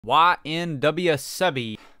YNY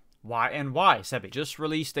Sebi. YNY Sebi just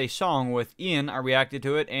released a song with Ian. I reacted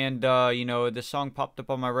to it, and you know, this song popped up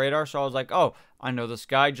on my radar, so I was like, oh, I know this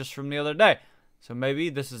guy just from the other day. So maybe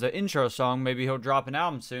this is an intro song. Maybe he'll drop an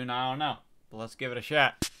album soon. I don't know. But let's give it a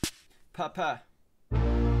shot. Pa.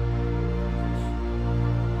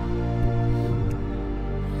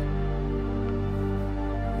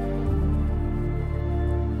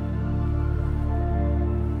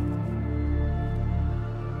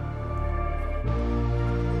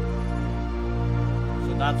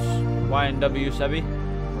 So that's YNY Sebi.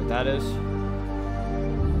 What that is.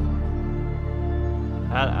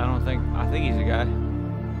 I think he's a guy.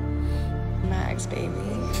 Max, baby.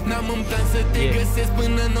 N-am în plan să te găsesc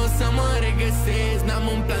până n-o să mă regăsesc. N-am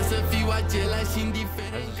în plan să fiu același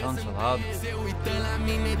indiferent că se uită la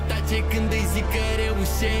mine, tace când îi zic că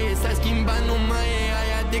reușesc. S-a schimbat, nu mai e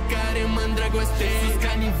aia de care mă îndrăgostesc.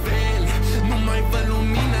 Ca nivel, nu mai văd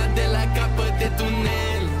lumina de la capăt de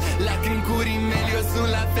tunel. Lacrimi cu rimel, eu sunt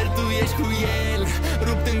la fel, tu ești cu el.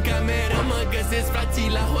 Rupt în cameră, mă găsesc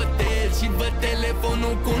frații la hotel. Și văd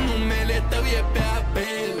telefonul cu numele tău e pe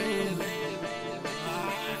apel.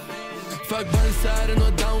 Fac bani seară, n-o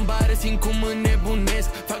dau în bară, simt cum înnebunesc.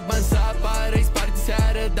 Fac bani să apară, îi sparg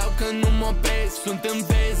seară, dau că nu mă opresc. Sunt în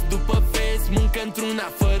vest, după fest, muncă într-una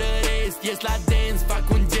fără rest. Ies la dance, fac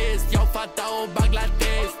un gest, iau fata, o bag la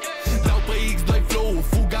test. Dau pe X2 flow,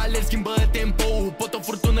 fug alerg, schimbă tempo. Pot o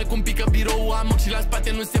furtună cum pică birou, am ochi și la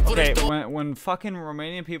spate nu se furăște. Okay, when fucking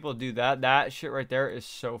Romanian people do that shit right there is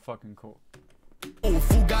so fucking cool.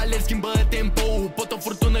 Fug alerg, schimbă tempo. Pot o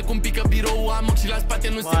furtună cum pică birou, am ochi și la spate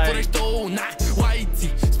nu se furăște. Na, whitey,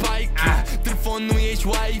 spike, trifon nu ești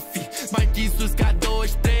wifi. Mai sus ca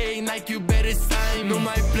 23, Nike, you better sign. Nu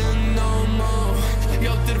mai plâng no more.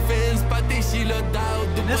 Iau târfe în spate și le dau.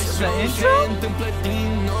 După show se întâmplă din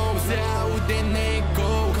nou. Se aude în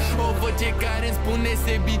eco o voce care îmi spune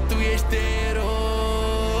Sebi, tu ești erou.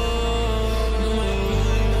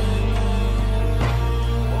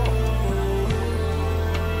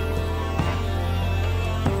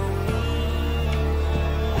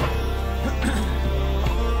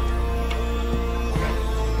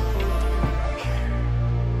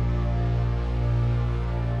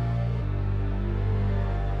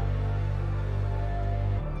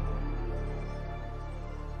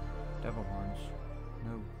 Devil horns.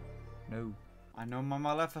 No. I know my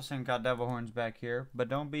Maleficent got devil horns back here, but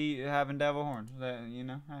don't be having devil horns, you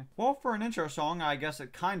know. Hey. Well, for an intro song, I guess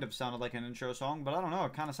it kind of sounded like an intro song, but I don't know,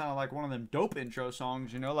 it kind of sounded like one of them dope intro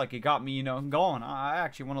songs, you know, like it got me, you know, going. I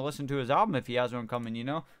actually want to listen to his album if he has one coming, you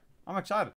know. I'm excited.